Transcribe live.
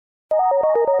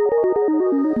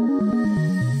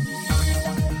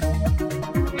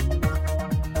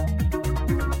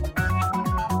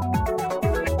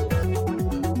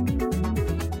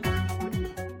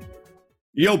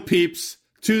Yo, peeps.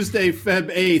 Tuesday,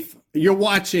 Feb 8th. You're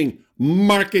watching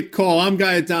Market Call. I'm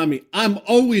Guy Adami. I'm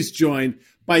always joined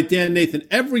by Dan Nathan.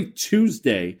 Every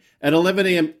Tuesday at 11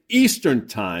 a.m. Eastern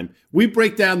Time, we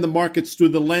break down the markets through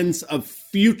the lens of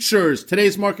futures.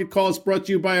 Today's Market Call is brought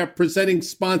to you by our presenting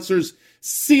sponsors,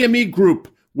 CME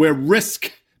Group, where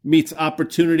risk meets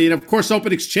opportunity. And, of course,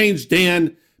 Open Exchange,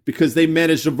 Dan, because they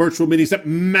manage the virtual meetings that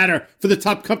matter for the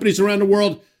top companies around the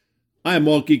world. I am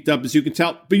all geeked up, as you can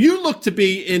tell. But you look to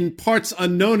be in parts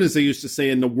unknown, as they used to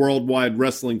say, in the Worldwide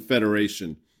Wrestling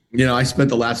Federation. You know, I spent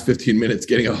the last 15 minutes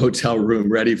getting a hotel room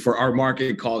ready for our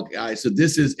market call, guys. So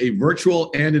this is a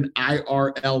virtual and an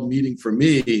IRL meeting for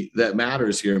me that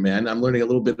matters here, man. I'm learning a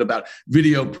little bit about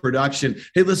video production.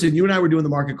 Hey, listen, you and I were doing the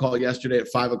market call yesterday at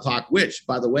 5 o'clock, which,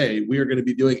 by the way, we are going to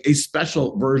be doing a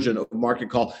special version of market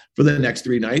call for the next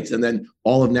 3 nights and then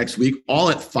all of next week, all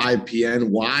at 5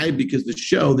 p.m. Why? Because the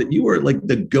show that you were like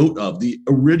the GOAT of, the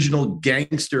original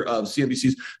gangster of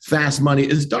CNBC's Fast Money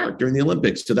is dark during the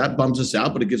Olympics. So that bums us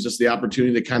out, but it gives us the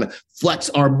opportunity to kind of flex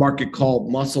our market call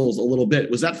muscles a little bit.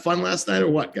 Was that fun last night or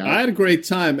what, guys? I had a great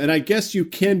time, and I guess you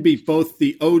can be both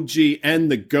the OG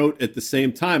and the GOAT at the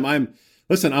same time.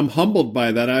 I'm humbled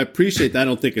by that. I appreciate that. I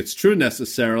don't think it's true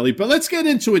necessarily, but let's get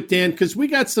into it, Dan, because we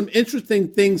got some interesting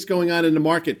things going on in the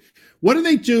market. What do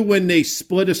they do when they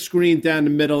split a screen down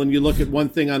the middle and you look at one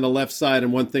thing on the left side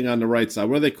and one thing on the right side?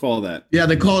 What do they call that? Yeah,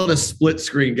 they call it a split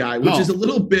screen, guy, which is a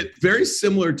little bit very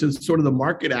similar to sort of the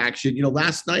market action. You know,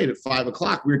 last night at 5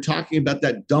 o'clock, we were talking about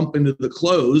that dump into the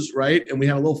close, right? And we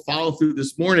had a little follow through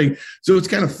this morning. So it's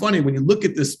kind of funny when you look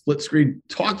at this split screen.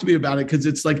 Talk to me about it, because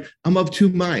it's like I'm of two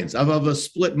minds. I'm of a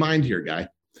split mind here, guy.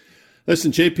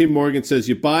 Listen, JP Morgan says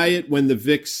you buy it when the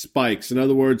VIX spikes. In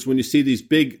other words, when you see these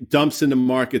big dumps in the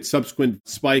market, subsequent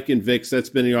spike in VIX, that's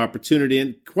been your opportunity.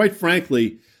 And quite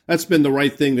frankly, that's been the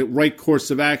right thing, the right course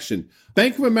of action.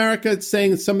 Bank of America is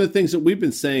saying some of the things that we've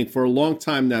been saying for a long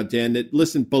time now, Dan, that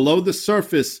listen, below the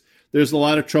surface, there's a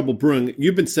lot of trouble brewing.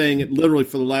 You've been saying it literally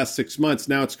for the last 6 months.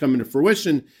 Now it's coming to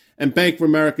fruition, and Bank of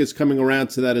America is coming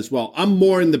around to that as well. I'm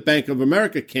more in the Bank of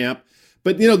America camp.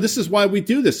 But, you know, this is why we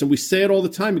do this, and we say it all the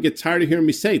time. You get tired of hearing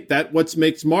me say it. That's what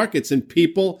makes markets, and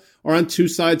people are on two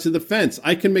sides of the fence.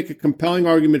 I can make a compelling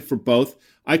argument for both.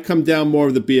 I come down more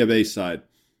of the B of A side.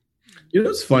 You know,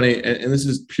 it's funny, and this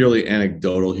is purely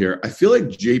anecdotal here. I feel like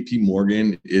JP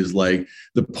Morgan is like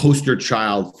the poster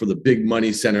child for the big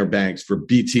money center banks for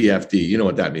BTFD. You know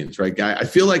what that means, right, Guy? I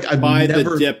feel like I've Buy never...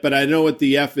 the dip, but I know what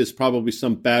the F is probably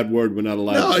some bad word we're not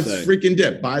allowed to say. No, it's freaking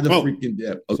dip. Buy the freaking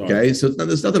dip, okay? Sorry. So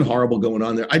there's nothing horrible going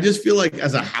on there. I just feel like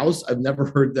as a house, I've never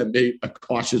heard them make a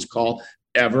cautious call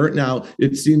ever. Now,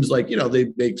 it seems like, you know, they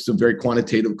make some very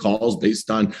quantitative calls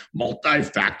based on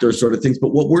multi-factor sort of things. But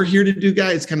what we're here to do,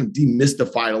 guys, is kind of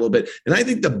demystify it a little bit. And I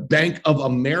think the Bank of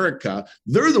America,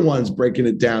 they're the ones breaking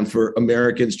it down for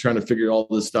Americans trying to figure all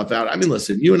this stuff out. I mean,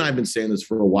 listen, you and I have been saying this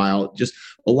for a while. Just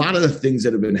a lot of the things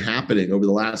that have been happening over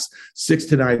the last 6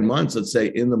 to 9 months, let's say,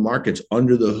 in the markets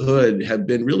under the hood have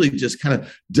been really just kind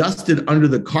of dusted under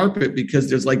the carpet because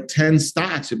there's like 10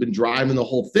 stocks have been driving the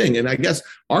whole thing. And I guess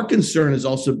our concern has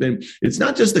also been, it's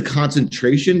not just the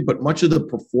concentration, but much of the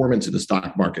performance in the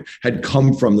stock market had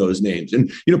come from those names.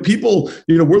 And, you know, people,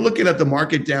 you know, we're looking at the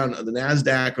market down, the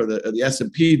NASDAQ or the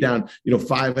S&P down, you know,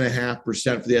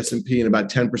 5.5% for the S&P and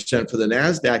about 10% for the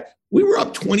NASDAQ. We were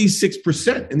up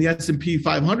 26% in the S&P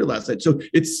 500 last night. So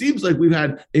it seems like we've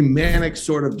had a manic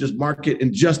sort of just market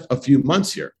in just a few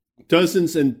months here.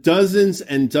 Dozens and dozens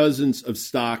and dozens of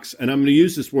stocks, and I'm going to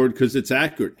use this word because it's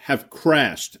accurate, have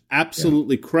crashed,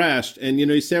 absolutely crashed. And, you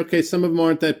know, you say, okay, some of them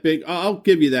aren't that big. I'll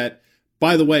give you that.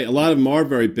 By the way, a lot of them are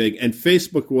very big. And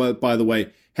Facebook, by the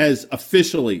way, has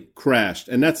officially crashed.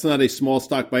 And that's not a small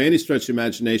stock by any stretch of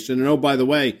imagination. And, oh, by the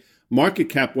way, market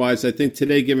cap-wise, I think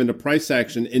today, given the price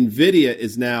action, NVIDIA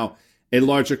is now a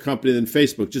larger company than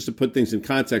Facebook, just to put things in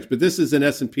context. But this is an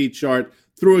S&P chart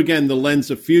through, again, the lens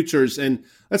of futures. And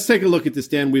let's take a look at this,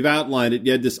 Dan. We've outlined it.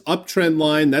 You had this uptrend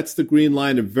line. That's the green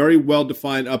line, a very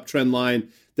well-defined uptrend line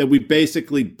that we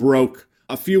basically broke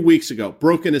a few weeks ago,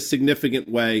 broke in a significant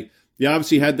way. You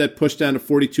obviously had that push down to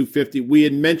 42.50. We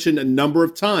had mentioned a number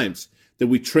of times that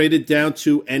we traded down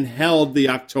to and held the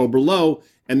October low,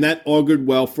 and that augured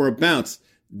well for a bounce.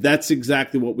 That's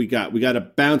exactly what we got. We got a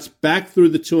bounce back through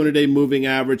the 200-day moving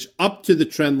average up to the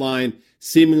trend line,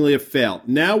 seemingly a fail.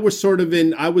 Now we're sort of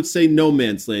in, I would say, no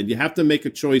man's land. You have to make a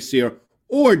choice here.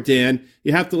 Or, Dan,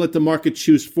 you have to let the market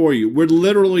choose for you. We're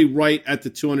literally right at the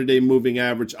 200-day moving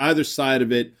average, either side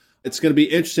of it. It's going to be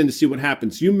interesting to see what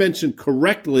happens. You mentioned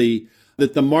correctly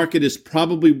that the market is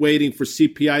probably waiting for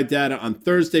CPI data on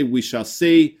Thursday. We shall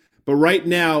see. But right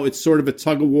now, it's sort of a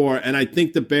tug of war, and I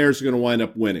think the Bears are going to wind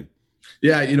up winning.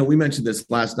 Yeah, we mentioned this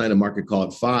last night, a market call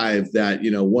at 5, that,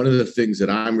 one of the things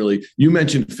that you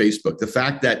mentioned Facebook, the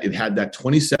fact that it had that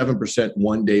 27%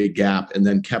 one-day gap and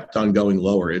then kept on going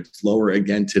lower. It's lower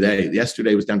again today.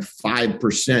 Yesterday was down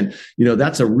 5%.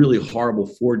 That's a really horrible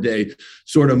 4-day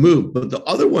sort of move. But the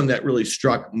other one that really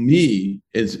struck me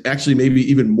is actually maybe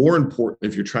even more important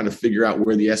if you're trying to figure out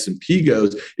where the S&P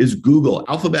goes, is Google.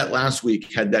 Alphabet last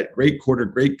week had that great quarter,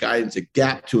 great guidance, a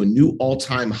gap to a new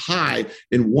all-time high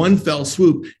in one fell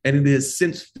swoop, and it has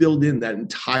since filled in that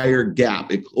entire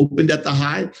gap. It opened at the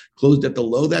high, closed at the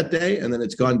low that day, and then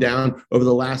it's gone down over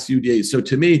the last few days. So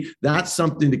to me, that's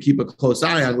something to keep a close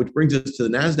eye on, which brings us to the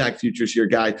NASDAQ futures here,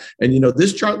 Guy. And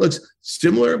this chart looks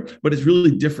similar, but it's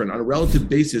really different. On a relative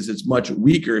basis, it's much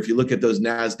weaker. If you look at those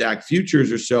NASDAQ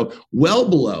futures or so, well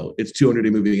below its 200-day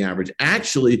moving average,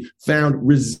 actually found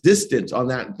resistance on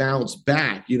that bounce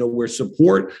back, where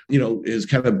support, has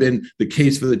kind of been the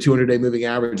case for the 200-day moving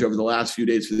average over the last few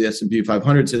days for the S&P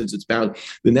 500 since it's bounced.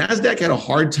 The NASDAQ had a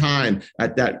hard time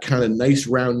at that kind of nice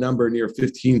round number near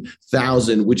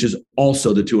 15,000, which is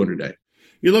also the 200-day.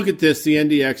 You look at this, the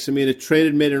NDX,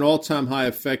 it made an all-time high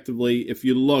effectively, if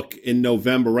you look in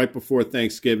November, right before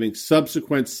Thanksgiving,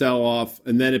 subsequent sell-off,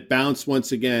 and then it bounced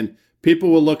once again. People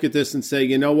will look at this and say,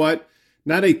 you know what?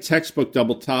 Not a textbook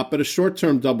double top, but a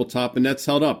short-term double top, and that's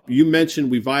held up. You mentioned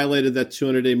we violated that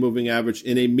 200-day moving average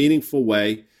in a meaningful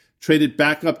way, traded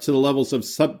back up to the levels of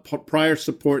prior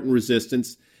support and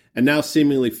resistance, and now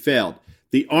seemingly failed.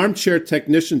 The armchair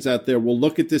technicians out there will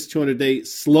look at this 200-day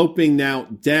sloping now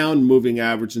down moving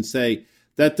average and say,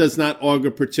 that does not augur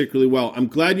particularly well. I'm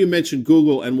glad you mentioned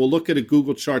Google, and we'll look at a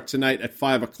Google chart tonight at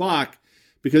 5 o'clock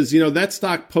because, that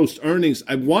stock post-earnings,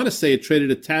 I want to say it traded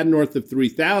a tad north of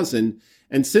 3,000,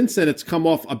 and since then it's come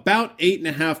off about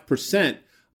 8.5%,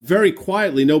 very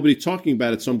quietly, nobody talking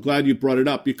about it, so I'm glad you brought it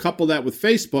up. You couple that with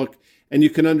Facebook, and you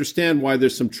can understand why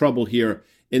there's some trouble here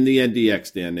in the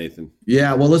NDX, Dan Nathan.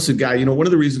 Yeah, well, listen, Guy, one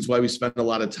of the reasons why we spend a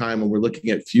lot of time when we're looking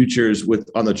at futures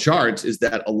on the charts is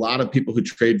that a lot of people who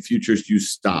trade futures use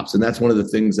stops. And that's one of the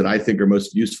things that I think are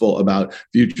most useful about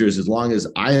futures. As long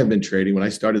as I have been trading, when I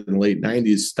started in the late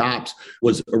 90s, stops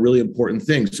was a really important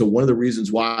thing. So one of the reasons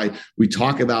why we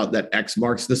talk about that X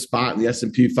marks the spot in the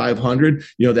S&P 500,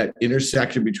 that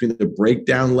intersection between the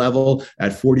breakdown level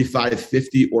at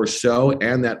 45.50 or so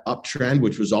and that uptrend,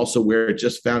 which was also where it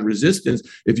just found resistance.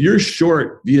 If you're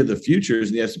short via the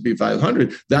futures in the S&P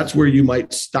 500, that's where you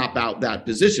might stop out that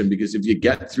position, because if you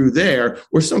get through there,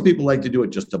 or some people like to do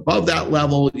it just above that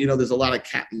level, there's a lot of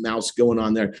cat and mouse going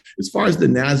on there. As far as the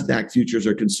NASDAQ futures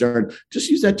are concerned,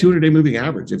 just use that 200-day moving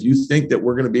average. If you think that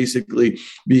we're going to basically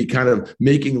be kind of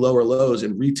making lower lows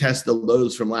and retest the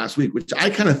lows from last week, which I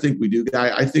kind of think we do,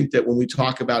 Guy. I think that when we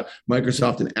talk about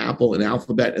Microsoft and Apple and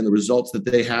Alphabet and the results that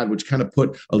they had, which kind of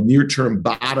put a near-term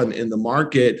bottom in the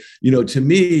market, to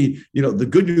me, the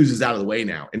good news is out of the way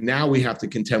now. And now we have to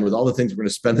contend with all the things we're going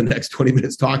to spend the next 20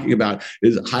 minutes talking about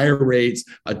is higher rates,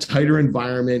 a tighter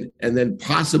environment, and then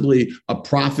possibly a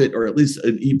profit or at least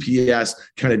an EPS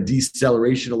kind of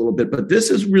deceleration a little bit. But this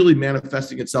is really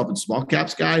manifesting itself in small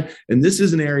caps, Guy. And this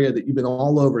is an area that you've been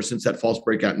all over since that false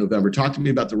breakout in November. Talk to me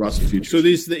about the Russell futures. So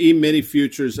these are the E-mini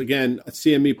futures, again, a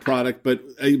CME product, but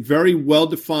a very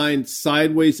well-defined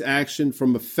sideways action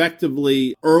from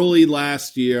effectively early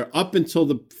last year up until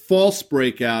the false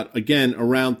breakout, again,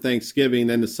 around Thanksgiving, and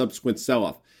then the subsequent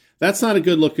sell-off. That's not a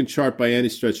good-looking chart by any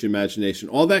stretch of imagination.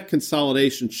 All that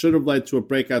consolidation should have led to a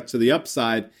breakout to the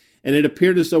upside, and it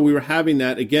appeared as though we were having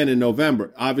that again in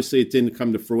November. Obviously, it didn't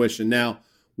come to fruition. Now,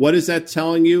 what is that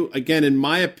telling you? Again, in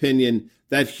my opinion,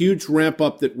 that huge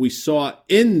ramp-up that we saw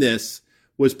in this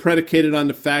was predicated on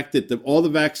the fact that all the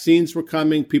vaccines were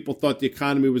coming. People thought the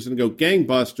economy was going to go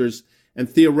gangbusters, and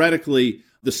theoretically,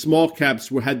 the small caps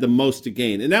had the most to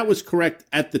gain. And that was correct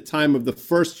at the time of the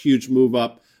first huge move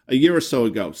up a year or so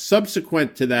ago.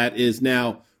 Subsequent to that is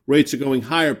now rates are going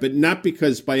higher, but not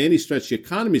because by any stretch the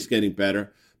economy is getting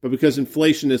better, but because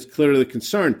inflation is clearly the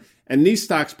concern. And these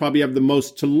stocks probably have the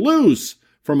most to lose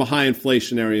from a high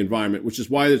inflationary environment, which is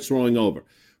why it's rolling over.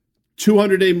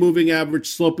 200-day moving average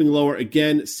sloping lower,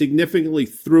 again, significantly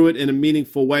through it in a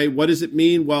meaningful way. What does it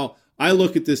mean? Well, I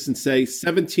look at this and say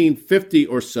 1750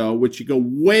 or so, which you go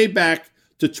way back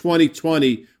to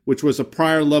 2020, which was a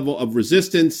prior level of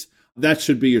resistance. That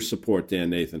should be your support, Dan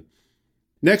Nathan.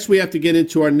 Next, we have to get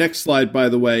into our next slide, by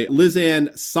the way. Liz Ann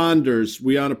Saunders,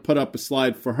 we ought to put up a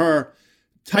slide for her.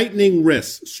 Tightening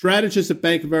risks. Strategists at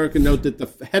Bank of America note that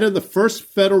the head of the first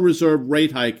Federal Reserve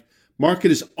rate hike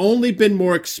market has only been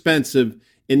more expensive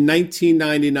in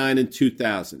 1999 and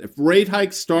 2000. If rate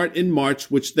hikes start in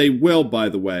March, which they will, by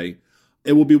the way,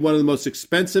 it will be one of the most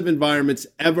expensive environments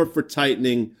ever for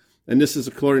tightening. And this is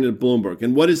according to Bloomberg.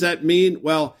 And what does that mean?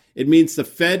 Well, it means the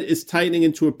Fed is tightening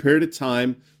into a period of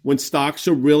time when stocks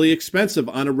are really expensive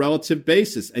on a relative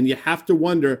basis. And you have to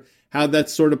wonder how that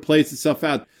sort of plays itself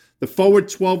out. The forward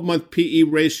 12-month PE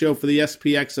ratio for the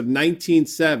SPX of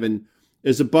 19.7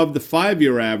 is above the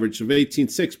 5-year average of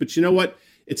 18.6. But you know what?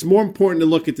 It's more important to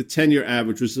look at the 10-year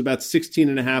average, which is about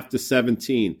 16.5 to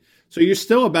 17. So you're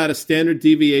still about a standard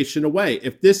deviation away.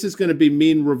 If this is going to be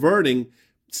mean reverting,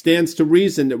 stands to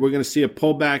reason that we're going to see a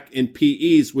pullback in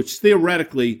PEs, which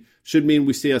theoretically should mean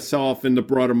we see a sell-off in the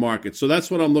broader market. So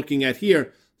that's what I'm looking at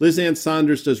here. Liz Ann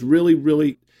Saunders does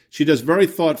she does very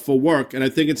thoughtful work, and I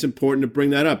think it's important to bring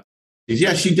that up.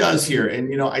 Yeah, she does here.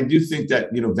 And, I do think that,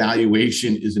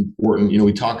 valuation is important.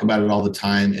 We talk about it all the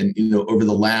time. And, over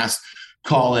the last,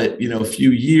 call it, a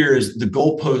few years, the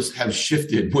goalposts have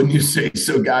shifted, wouldn't you say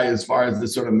so, Guy, as far as the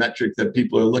sort of metric that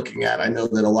people are looking at. I know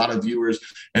that a lot of viewers,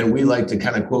 and we like to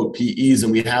kind of quote PEs,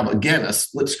 and we have, again, a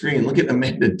split screen. Look at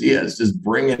Amanda Diaz just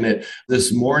bringing it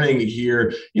this morning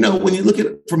here. When you look at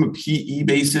it from a PE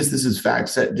basis, this is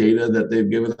FactSet data that they've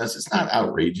given us. It's not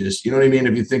outrageous. You know what I mean?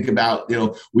 If you think about,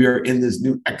 we are in this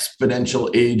new exponential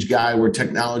age, Guy, where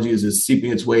technology is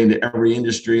seeping its way into every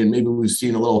industry, and maybe we've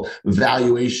seen a little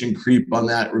valuation creep on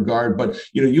that regard. But,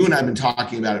 you and I have been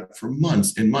talking about it for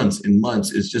months and months and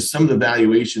months. It's just some of the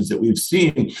valuations that we've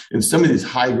seen in some of these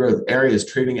high growth areas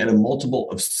trading at a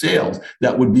multiple of sales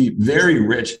that would be very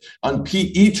rich on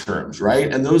PE terms,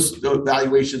 right? And those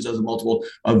valuations as a multiple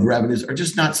of revenues are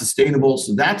just not sustainable.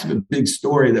 So that's a big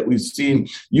story that we've seen.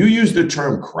 You used the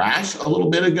term crash a little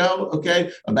bit ago,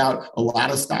 okay, about a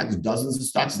lot of stocks, dozens of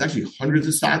stocks. It's actually hundreds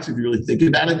of stocks if you really think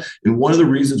about it. And one of the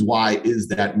reasons why is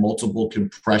that multiple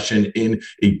compression in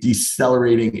a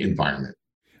decelerating environment.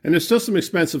 And there's still some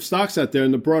expensive stocks out there,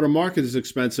 and the broader market is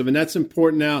expensive. And that's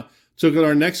important now to look at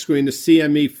our next screen, the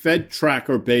CME Fed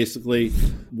tracker, basically.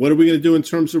 What are we going to do in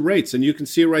terms of rates? And you can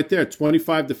see it right there,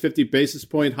 25 to 50 basis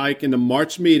point hike in the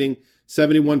March meeting,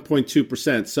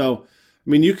 71.2%. So,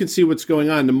 you can see what's going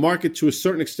on. The market, to a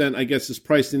certain extent, I guess, is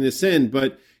pricing this in.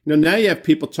 But, now you have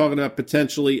people talking about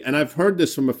potentially, and I've heard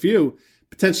this from a few,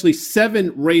 potentially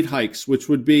 7 rate hikes, which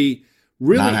would be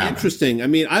really interesting.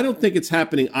 I don't think it's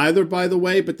happening either, by the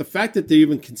way, but the fact that they're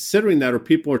even considering that or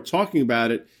people are talking about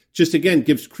it just, again,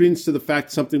 gives credence to the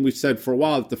fact, something we've said for a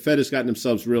while, that the Fed has gotten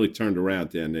themselves really turned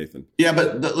around, Dan Nathan. Yeah,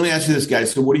 but let me ask you this,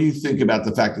 guys. So what do you think about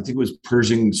the fact, I think it was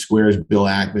Pershing Square's Bill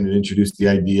Ackman who introduced the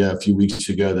idea a few weeks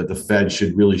ago that the Fed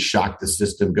should really shock the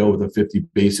system, go with a 50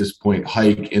 basis point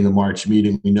hike in the March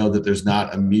meeting. We know that there's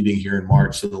not a meeting here in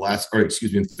March. So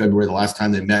in February, the last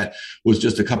time they met was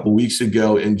just a couple weeks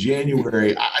ago in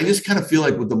January. I just kind of feel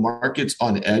like with the markets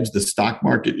on edge, the stock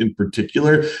market in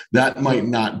particular, that might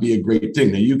not be a great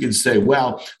thing. Now, you can say,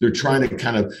 well, they're trying to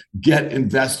kind of get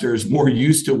investors more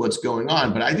used to what's going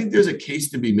on. But I think there's a case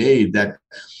to be made that,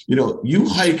 you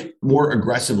hike more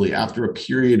aggressively after a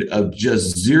period of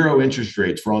just zero interest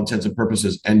rates for all intents and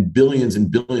purposes and billions and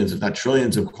billions, if not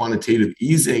trillions of quantitative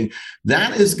easing.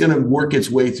 That is going to work its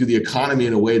way through the economy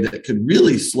in a way that could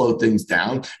really slow things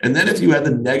down. And then if you had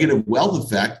the negative wealth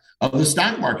effect of the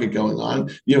stock market going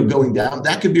down,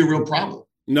 that could be a real problem.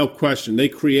 No question. They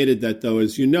created that, though,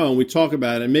 as you know, and we talk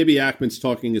about it, and maybe Ackman's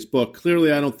talking his book.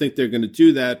 Clearly, I don't think they're going to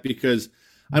do that because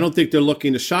I don't think they're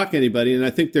looking to shock anybody, and I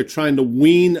think they're trying to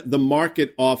wean the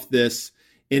market off this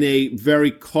in a very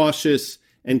cautious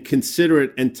and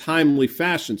considerate and timely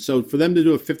fashion. So for them to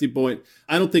do a 50-point,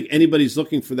 I don't think anybody's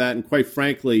looking for that, and quite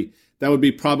frankly, that would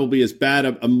be probably as bad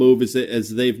a move as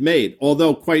they've made.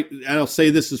 Although, and I'll say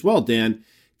this as well, Dan,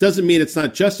 doesn't mean it's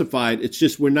not justified. It's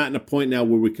just we're not in a point now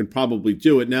where we can probably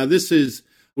do it. Now,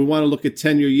 we want to look at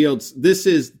 10-year yields. This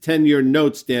is 10-year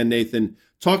notes, Dan Nathan.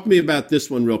 Talk to me about this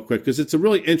one real quick, because it's a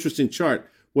really interesting chart.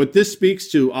 What this speaks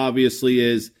to, obviously,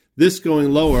 is this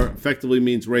going lower effectively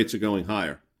means rates are going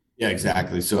higher. Yeah,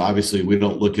 exactly. So obviously we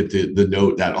don't look at the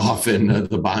note that often,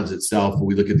 the bonds itself, but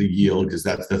we look at the yield because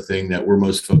that's the thing that we're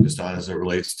most focused on as it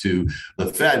relates to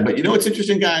the Fed. But it's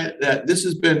interesting, Guy, that this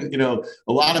has been, a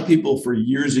lot of people for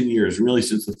years and years, really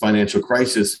since the financial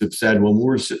crisis, have said when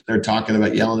we're sitting there talking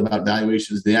about yelling about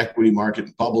valuations, the equity market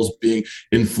and bubbles being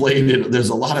inflated, there's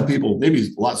a lot of people, maybe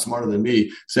a lot smarter than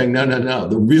me, saying, no,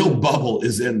 the real bubble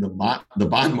is in the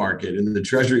bond market, in the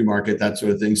treasury market, that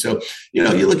sort of thing. So, you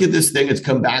look at this thing, it's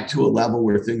come back to a level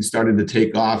where things started to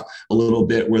take off a little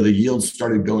bit, where the yields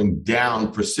started going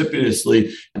down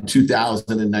precipitously in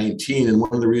 2019. And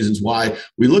one of the reasons why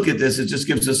we look at this, it just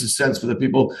gives us a sense for the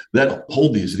people that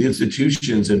hold these, the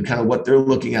institutions, and kind of what they're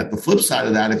looking at. The flip side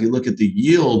of that, if you look at the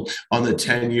yield on the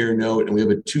 10-year note, and we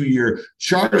have a 2-year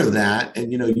chart of that,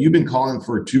 and you've been calling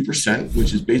for 2%,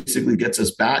 which is basically gets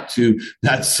us back to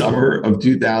that summer of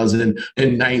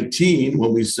 2019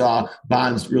 when we saw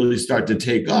bonds really start to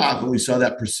take off, and we saw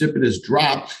that precipitous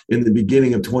drop in the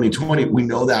beginning of 2020. We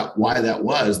know that why that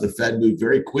was. The Fed moved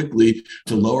very quickly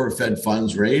to lower Fed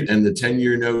funds rate, and the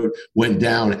 10-year note went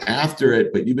down after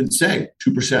it. But you've been saying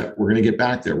 2%. We're going to get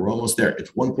back there. We're almost there.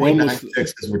 It's 1.96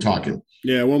 as we're talking.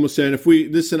 Yeah, we're almost there. And if we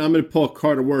listen, I'm going to pull a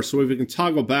card of worse. So if we can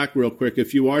toggle back real quick,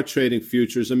 if you are trading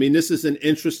futures, I mean, this is an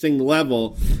interesting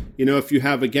level. If you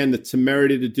have, again, the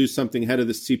temerity to do something ahead of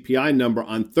the CPI number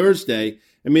on Thursday.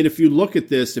 I mean, if you look at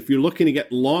this, if you're looking to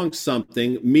get long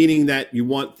something, meaning that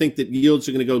you think that yields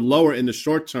are going to go lower in the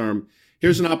short term,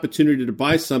 here's an opportunity to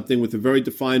buy something with a very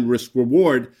defined risk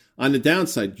reward on the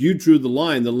downside. You drew the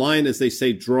line. The line, as they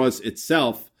say, draws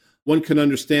itself. One can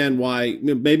understand why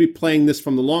maybe playing this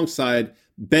from the long side,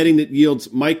 betting that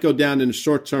yields might go down in the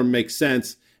short term makes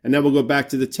sense. And then we'll go back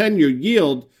to the 10-year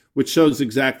yield, which shows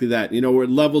exactly that. We're at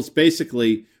levels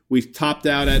basically we've topped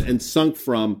out at and sunk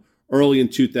from early in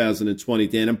 2020,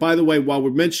 Dan. And by the way, while we're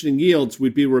mentioning yields,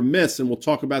 we'd be remiss, and we'll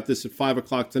talk about this at 5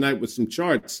 o'clock tonight with some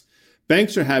charts.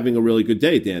 Banks are having a really good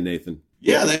day, Dan Nathan.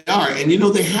 Yeah, they are. And,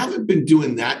 they haven't been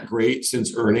doing that great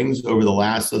since earnings over the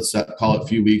last, let's call it a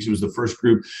few weeks. It was the first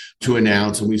group to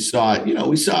announce. And we saw a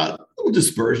little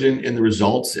dispersion in the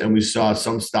results. And we saw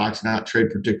some stocks not trade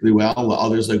particularly well.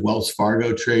 Others like Wells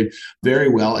Fargo trade very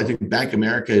well. I think Bank of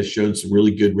America has showed some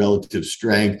really good relative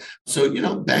strength. So,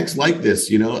 banks like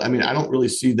this, I don't really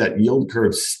see that yield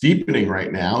curve steepening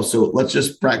right now. So let's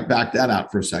just back that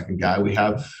out for a second, Guy. We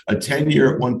have a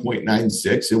 10-year at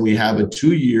 1.96, and we have a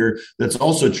 2-year that's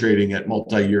also trading at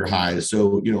multi-year highs.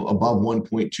 So, above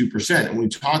 1.2%. And we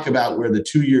talk about where the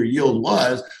 2-year yield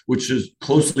was, which is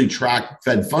closely tracked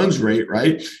Fed funds rate,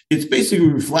 right? It's basically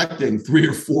reflecting 3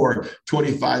 or 4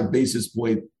 25 basis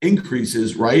point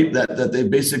increases, right? That they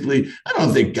basically, I don't know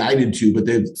if they guided to, but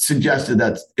they've suggested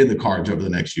that's in the cards over the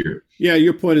next year. Yeah,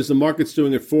 your point is the market's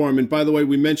doing it for them. And by the way,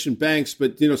 we mentioned banks,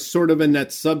 but, sort of in that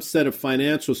subset of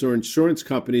financials or insurance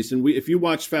companies. And if you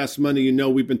watch Fast Money,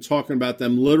 we've been talking about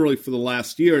them literally for the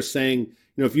last year, saying,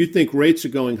 if you think rates are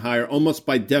going higher, almost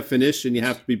by definition, you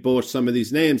have to be bullish some of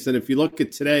these names. And if you look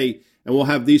at today, and we'll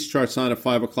have these charts on at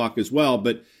 5 o'clock as well,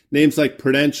 but names like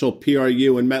Prudential,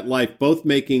 PRU, and MetLife both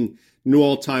making new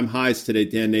all-time highs today,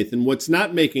 Dan Nathan. What's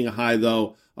not making a high,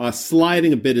 though,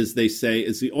 sliding a bit, as they say,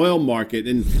 is the oil market.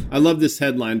 And I love this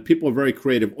headline. People are very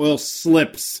creative. Oil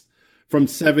slips from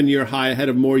 7-year high ahead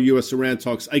of more U.S.-Iran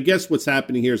talks. I guess what's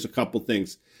happening here is a couple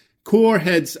things. Core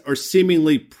heads are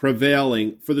seemingly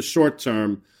prevailing for the short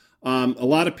term. A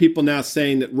lot of people now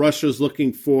saying that Russia's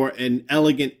looking for an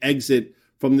elegant exit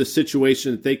from the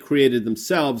situation that they created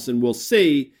themselves, and we'll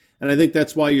see. And I think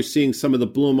that's why you're seeing some of the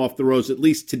bloom off the rose, at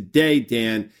least today,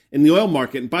 Dan, in the oil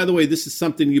market. And by the way, this is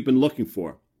something you've been looking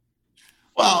for.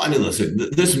 Well, listen,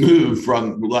 this move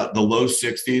from the low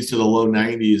 60s to the low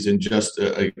 90s in just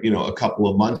a couple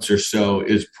of months or so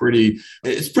is pretty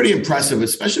impressive,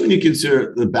 especially when you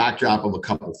consider the backdrop of a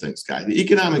couple of things, Guy. The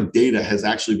economic data has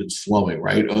actually been slowing,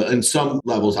 right? In some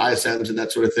levels, ISMs and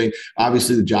that sort of thing.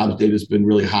 Obviously, the jobs data has been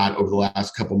really hot over the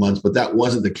last couple of months, but that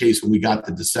wasn't the case when we got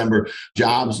the December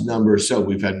jobs number. So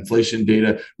we've had inflation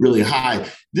data really high.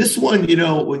 This one,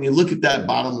 when you look at that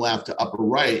bottom left to upper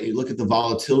right, you look at the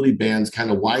volatility bands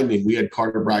kind of widening. We had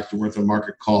Carter Braxton Worth a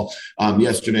market call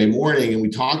yesterday morning, and we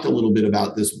talked a little bit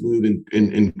about this move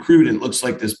in crude, and it looks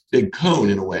like this big cone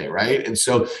in a way, right? And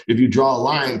so if you draw a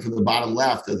line from the bottom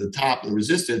left to the top of the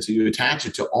resistance and you attach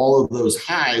it to all of those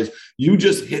highs, you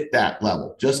just hit that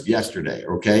level just yesterday,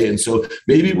 okay? And so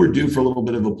maybe we're due for a little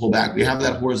bit of a pullback. We have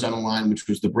that horizontal line, which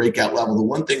was the breakout level. The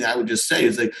one thing I would just say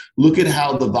is look at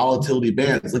how the volatility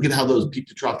bands, look at how those peak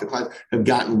to trough declines have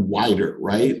gotten wider,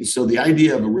 right? And so the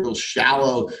idea of a real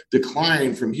shallow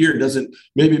decline from here doesn't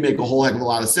maybe make a whole heck of a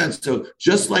lot of sense. So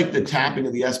just like the tapping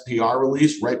of the SPR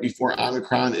release right before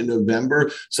Omicron in November,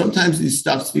 sometimes these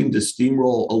stuff seem to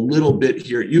steamroll a little bit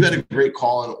here. You've had a great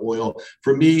call on oil.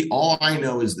 For me, all I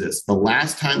know is this. The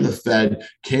last time the Fed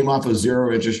came off a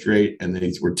zero interest rate and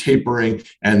they were tapering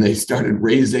and they started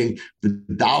raising, the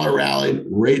dollar rallied,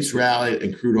 rates rallied,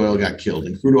 and crude oil got killed.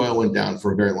 And crude oil went down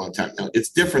for a very long time. Now, it's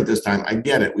different this time. I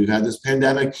get it. We've had this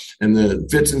pandemic, and the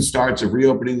fits and starts of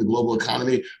reopening the global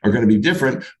economy are going to be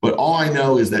different. But all I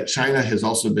know is that China has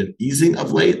also been easing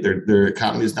of late. Their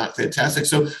economy is not fantastic.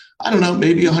 So I don't know,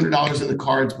 maybe $100 in the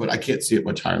cards, but I can't see it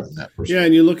much higher than that. Yeah,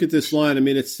 and you look at this line, I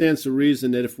mean, it stands to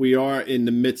reason that if we are in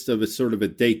the midst of a sort of a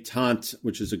détente,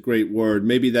 which is a great word,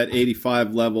 maybe that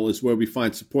 85 level is where we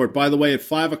find support. By the way, at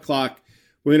 5 o'clock,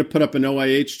 we're going to put up an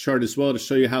OIH chart as well to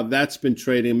show you how that's been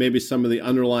trading, maybe some of the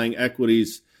underlying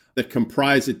equities that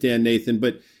comprise it, Dan Nathan.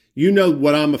 But you know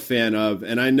what I'm a fan of,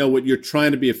 and I know what you're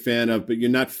trying to be a fan of, but you're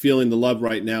not feeling the love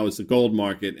right now is the gold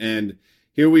market. And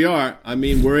here we are. I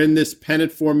mean, we're in this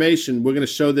pennant formation. We're going to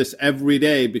show this every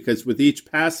day because with each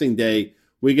passing day,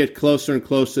 we get closer and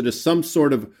closer to some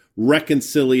sort of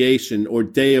reconciliation or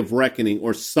day of reckoning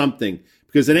or something,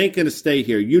 because it ain't going to stay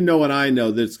here. You know and I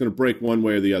know that it's going to break one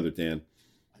way or the other, Dan.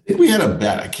 I think we had a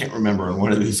bet. I can't remember on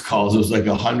one of these calls. It was like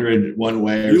 100 one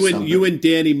way or something. You and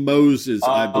Danny Moses,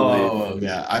 I believe. Oh,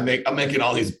 yeah. I'm making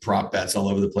all these prop bets all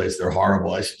over the place. They're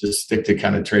horrible. I should just stick to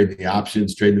kind of trading the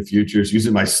options, trading the futures,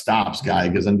 using my stops, guy,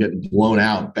 because I'm getting blown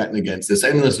out betting against this.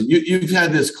 And listen, you've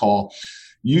had this call.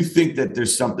 You think that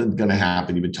there's something going to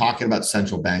happen. You've been talking about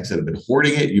central banks that have been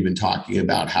hoarding it. You've been talking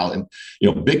about how,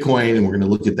 Bitcoin, and we're going to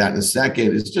look at that in a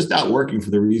second, is just not working for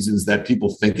the reasons that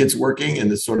people think it's working in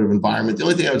this sort of environment. The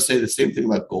only thing I would say, the same thing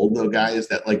about gold, though, guy, is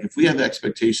that if we have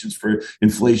expectations for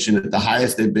inflation at the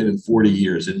highest they've been in 40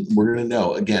 years, and we're going to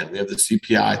know, again, we have the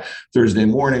CPI Thursday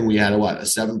morning. We had a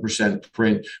 7%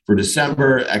 print for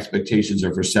December. Expectations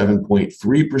are for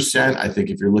 7.3%. I think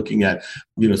if you're looking at,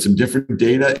 some different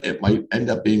data, it might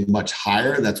end up being much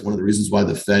higher. That's one of the reasons why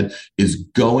the Fed is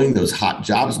going. Those hot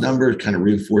jobs numbers kind of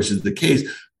reinforces the case.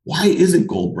 Why isn't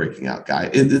gold breaking out,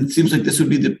 guy? It seems like this would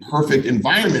be the perfect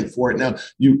environment for it. Now,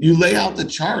 you lay out the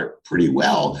chart pretty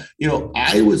well.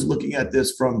 I was looking at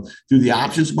this through the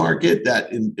options market,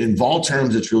 that in vol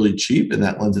terms, it's really cheap, and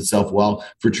that lends itself well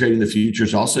for trading the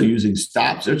futures, also using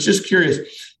stops. So it's just curious.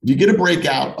 If you get a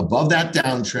breakout above that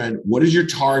downtrend, what is your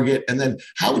target? And then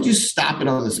how would you stop it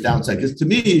on this downside? Because to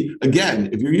me,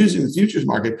 again, if you're using the futures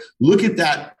market, look at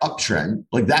that uptrend.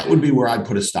 That would be where I'd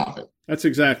put a stop in. That's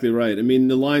exactly right. I mean,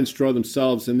 the lines draw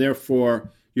themselves, and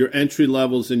therefore your entry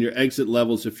levels and your exit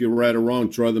levels, if you're right or wrong,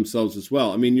 draw themselves as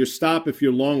well. I mean, your stop, if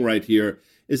you're long right here,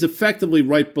 is effectively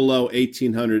right below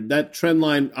 1,800. That trend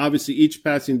line, obviously, each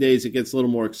passing days, it gets a little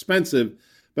more expensive,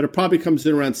 but it probably comes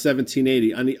in around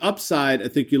 1,780. On the upside, I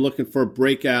think you're looking for a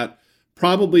breakout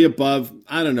probably above,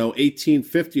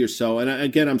 1,850 or so. And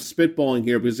again, I'm spitballing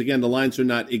here because, again, the lines are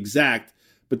not exact,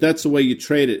 but that's the way you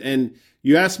trade it. And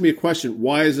you asked me a question,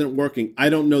 why isn't it working? I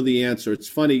don't know the answer. It's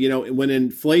funny, when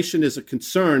inflation is a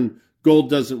concern, gold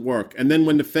doesn't work. And then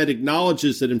when the Fed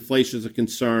acknowledges that inflation is a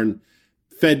concern,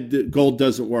 gold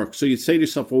doesn't work. So you say to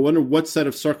yourself, well, I wonder what set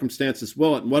of circumstances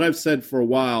will it? And what I've said for a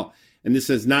while, and this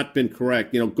has not been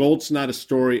correct, gold's not a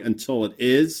story until it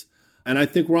is. And I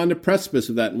think we're on the precipice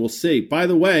of that, and we'll see. By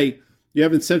the way, you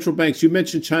have in central banks, you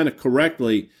mentioned China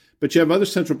correctly, but you have other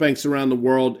central banks around the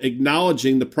world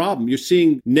acknowledging the problem. You're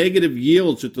seeing negative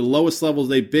yields at the lowest levels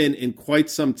they've been in quite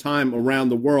some time around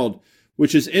the world,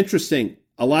 which is interesting.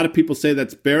 A lot of people say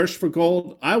that's bearish for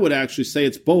gold. I would actually say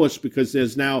it's bullish because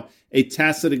there's now a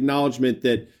tacit acknowledgement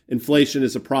that inflation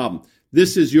is a problem.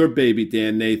 This is your baby,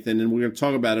 Dan Nathan, and we're going to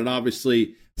talk about it,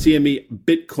 obviously, CME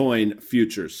Bitcoin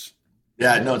futures.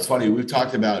 Yeah, no, it's funny. We've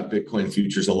talked about Bitcoin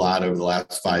futures a lot over the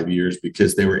last 5 years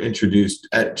because they were introduced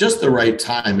at just the right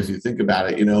time. If you think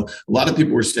about it, a lot of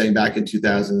people were saying back in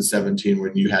 2017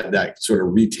 when you had that sort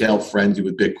of retail frenzy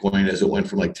with Bitcoin as it went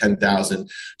from 10,000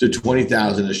 to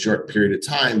 20,000 in a short period of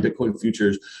time, Bitcoin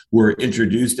futures were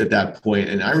introduced at that point.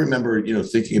 And I remember,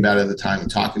 thinking about it at the time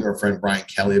and talking to our friend Brian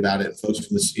Kelly about it and folks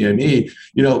from the CME,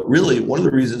 really one of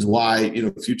the reasons why,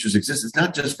 futures exist is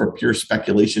not just for pure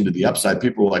speculation to the upside.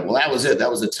 People were like, well, that was it. That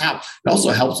was the top. It also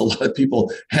helps a lot of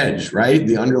people hedge, right?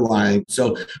 The underlying.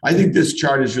 So I think this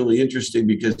chart is really interesting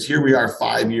because here we are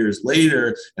 5 years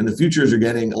later and the futures are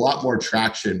getting a lot more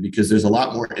traction because there's a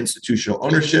lot more institutional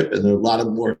ownership and there are a lot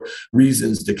of more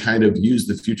reasons to kind of use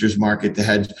the futures market to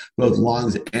hedge both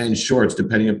longs and shorts,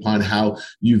 depending upon how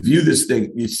you view this thing.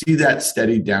 You see that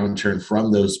steady downturn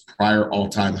from those prior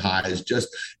all-time highs just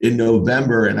in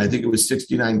November. And I think it was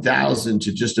 69,000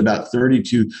 to just about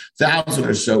 32,000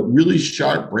 or so, really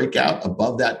sharp breakout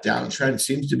above that downtrend.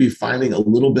 Seems to be finding a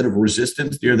little bit of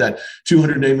resistance near that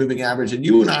 200-day moving average. And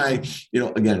you and I,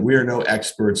 again, we are no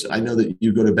experts. I know that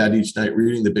you go to bed each night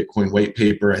reading the Bitcoin white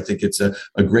paper. I think it's a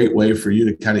great way for you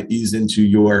to kind of ease into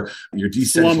your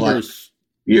decentralized.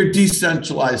 your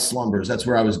decentralized slumbers. That's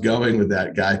where I was going with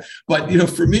that, guy. But,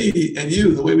 for me and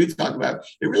you, the way we talk about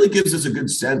it really gives us a good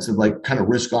sense of like kind of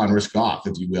risk on, risk off,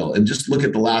 if you will. And just look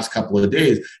at the last couple of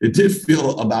days. It did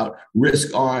feel about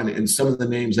risk on in some of the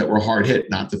names that were hard hit,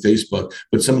 not the Facebook,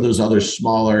 but some of those other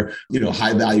smaller,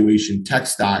 high valuation tech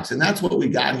stocks. And that's what we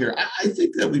got here. I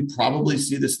think that we probably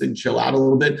see this thing chill out a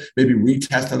little bit, maybe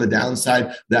retest on the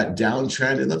downside, that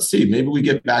downtrend. And let's see, maybe we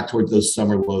get back towards those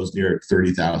summer lows near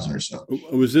 30,000 or so.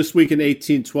 It was this week in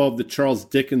 1812 that Charles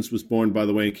Dickens was born, by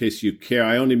the way, in case you care.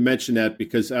 I only mention that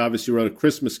because I obviously wrote A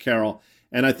Christmas Carol.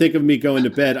 And I think of me going to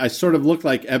bed, I sort of look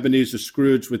like Ebenezer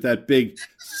Scrooge with that big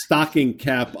stocking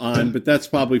cap on, but that's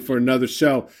probably for another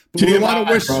show. But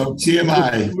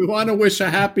TMI. We want to wish a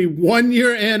happy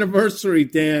 1-year anniversary,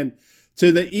 Dan,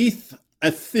 to the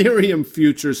Ethereum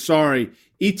futures.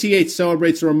 ETH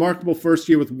celebrates a remarkable first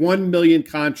year with 1 million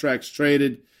contracts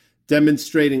traded,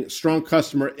 demonstrating strong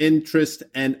customer interest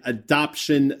and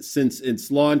adoption since its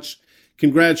launch.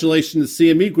 Congratulations to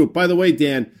CME Group. By the way,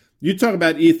 Dan, you talk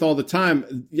about ETH all the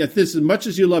time. As much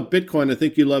as you love Bitcoin, I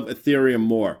think you love Ethereum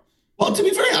more. Well, to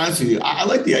be very honest with you, I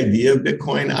like the idea of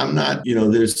Bitcoin. I'm not,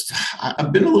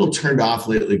 I've been a little turned off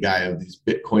lately, guy, of these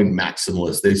Bitcoin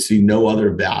maximalists. They see no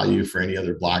other value for any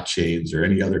other blockchains or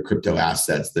any other crypto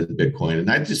assets than Bitcoin.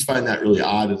 And I just find that really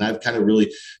odd. And I've kind of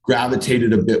really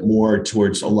gravitated a bit more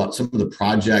towards some of the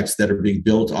projects that are being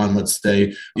built on, let's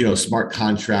say, smart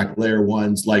contract layer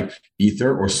ones like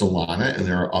Ether or Solana, and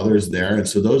there are others there. And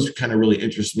so those kind of really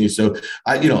interest me. So,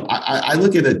 I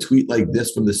look at a tweet like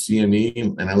this from the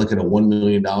CME, and I look at a $1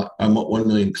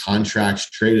 million contracts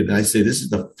traded. And I say, this is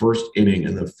the first inning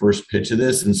and the first pitch of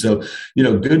this. And so,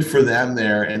 good for them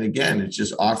there. And again, it's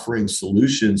just offering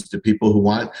solutions to people who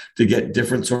want to get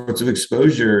different sorts of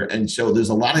exposure. And so there's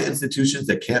a lot of institutions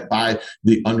that can't buy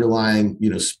the underlying,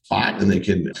 spot, and they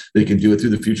can do it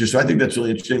through the future. So I think that's really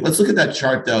interesting. Let's look at that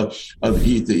chart though of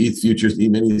ETH, the ETH futures, the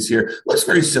E-minis here. Looks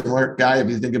very similar, guy. If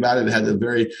you think about it, it had a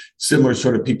very similar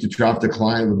sort of peak to trough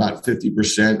decline of about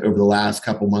 50% over the last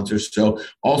couple months or so.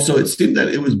 Also, it seemed that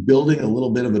it was building a little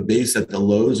bit of a base at the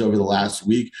lows over the last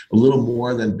week, a little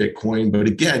more than Bitcoin. But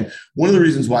again, one of the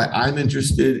reasons why I'm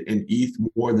interested in ETH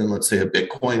more than, let's say, a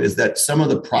Bitcoin is that some of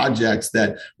the projects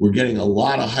that we're getting a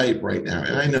lot of hype right now,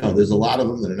 and I know there's a lot of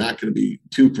them that are not going to be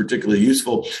too particularly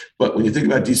useful, but when you think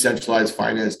about decentralized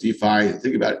finance, DeFi,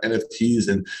 think about NFTs,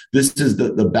 and this is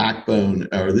the backbone,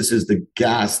 or this is the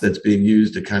gas that's being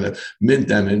used to kind of mint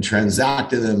them and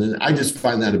transact in them. And I just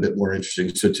find that a bit more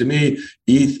interesting. So to me,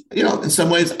 ETH, in some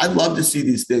ways, I'd love to see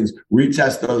these things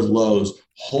retest those lows,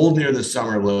 hold near the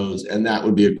summer lows, and that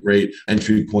would be a great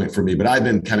entry point for me. But I've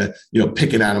been kind of,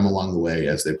 picking at them along the way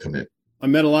as they've come in. I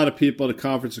met a lot of people at a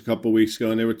conference a couple of weeks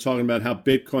ago, and they were talking about how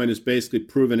Bitcoin has basically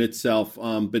proven itself,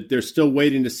 but they're still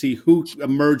waiting to see who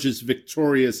emerges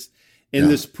victorious in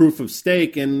this proof of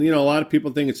stake. And, a lot of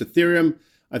people think it's Ethereum.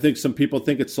 I think some people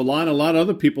think it's Solana. A lot of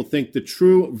other people think the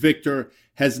true victor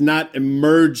has not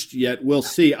emerged yet. We'll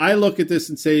see. I look at this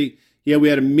and say, we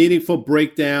had a meaningful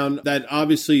breakdown that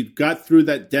obviously got through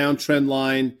that downtrend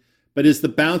line, but is the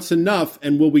bounce enough?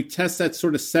 And will we test that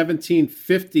sort of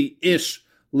 1750-ish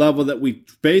level that we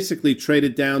basically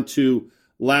traded down to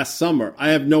last summer?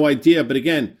 I have no idea. But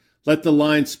again, let the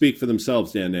lines speak for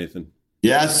themselves, Dan Nathan.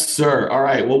 Yes, sir. All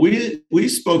right. Well, we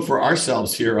spoke for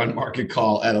ourselves here on Market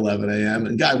Call at 11 a.m.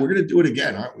 And Guy, we're going to do it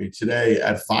again, aren't we, today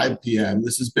at 5 p.m.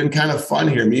 This has been kind of fun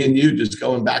here, me and you just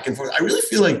going back and forth. I really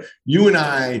feel like you and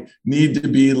I need to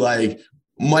be like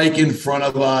Mike in front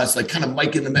of us, like kind of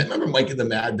Mike in the remember Mike in the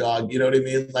Mad Dog, you know what I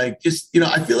mean? Like just,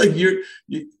 I feel like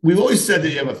we've always said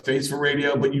that you have a face for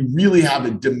radio, but you really have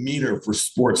a demeanor for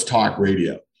sports talk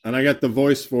radio. And I got the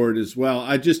voice for it as well.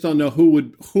 I just don't know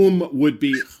whom would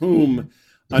be whom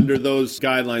under those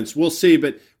guidelines. We'll see,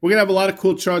 but we're going to have a lot of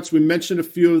cool charts. We mentioned a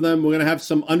few of them. We're going to have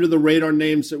some under the radar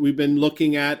names that we've been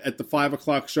looking at the 5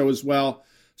 o'clock show as well.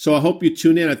 So I hope you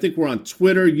tune in. I think we're on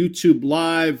Twitter, YouTube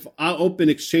Live, Open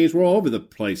Exchange. We're all over the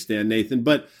place, Dan Nathan.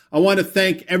 But I want to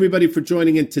thank everybody for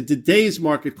joining in to today's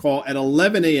Market Call at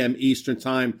 11 a.m. Eastern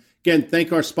Time. Again,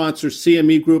 thank our sponsor,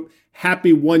 CME Group.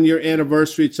 Happy 1-year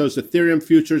anniversary to those Ethereum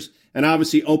futures and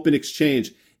obviously Open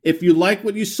Exchange. If you like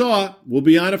what you saw, we'll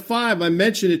be on at 5. I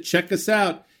mentioned it. Check us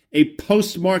out. A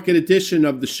post-market edition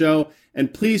of the show.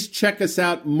 And please check us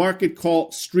out, Market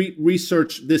Call Street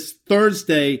Research, this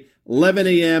Thursday, 11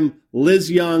 a.m. Liz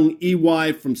Young,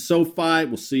 EY from SoFi.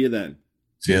 We'll see you then.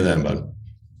 See you then, bud.